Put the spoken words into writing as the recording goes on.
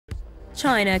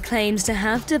China claims to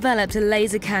have developed a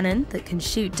laser cannon that can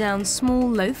shoot down small,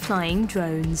 low-flying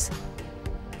drones.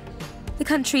 The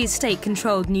country's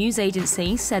state-controlled news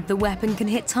agency said the weapon can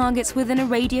hit targets within a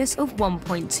radius of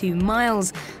 1.2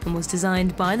 miles and was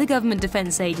designed by the government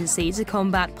defense agency to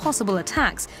combat possible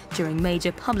attacks during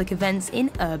major public events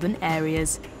in urban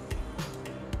areas.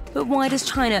 But why does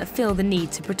China feel the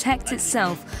need to protect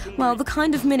itself? Well, the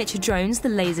kind of miniature drones the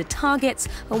laser targets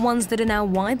are ones that are now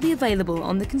widely available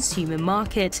on the consumer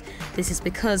market. This is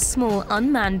because small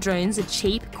unmanned drones are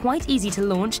cheap, quite easy to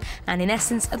launch, and in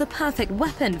essence are the perfect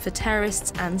weapon for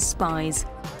terrorists and spies.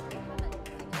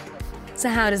 So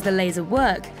how does the laser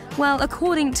work? Well,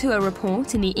 according to a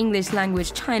report in the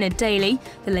English-language China Daily,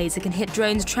 the laser can hit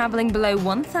drones travelling below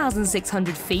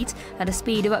 1,600 feet at a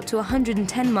speed of up to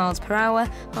 110 miles per hour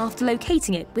after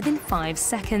locating it within 5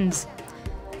 seconds.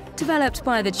 Developed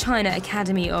by the China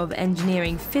Academy of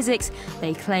Engineering Physics,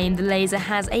 they claim the laser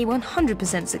has a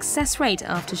 100% success rate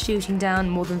after shooting down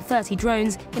more than 30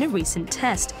 drones in a recent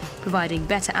test, providing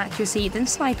better accuracy than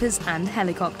snipers and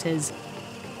helicopters.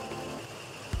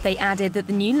 They added that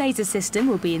the new laser system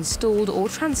will be installed or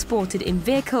transported in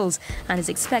vehicles and is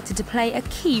expected to play a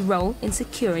key role in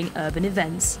securing urban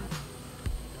events.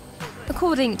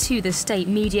 According to the state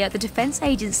media, the defense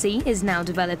agency is now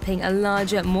developing a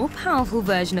larger, more powerful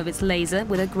version of its laser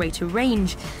with a greater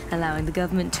range, allowing the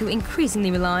government to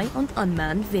increasingly rely on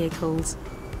unmanned vehicles.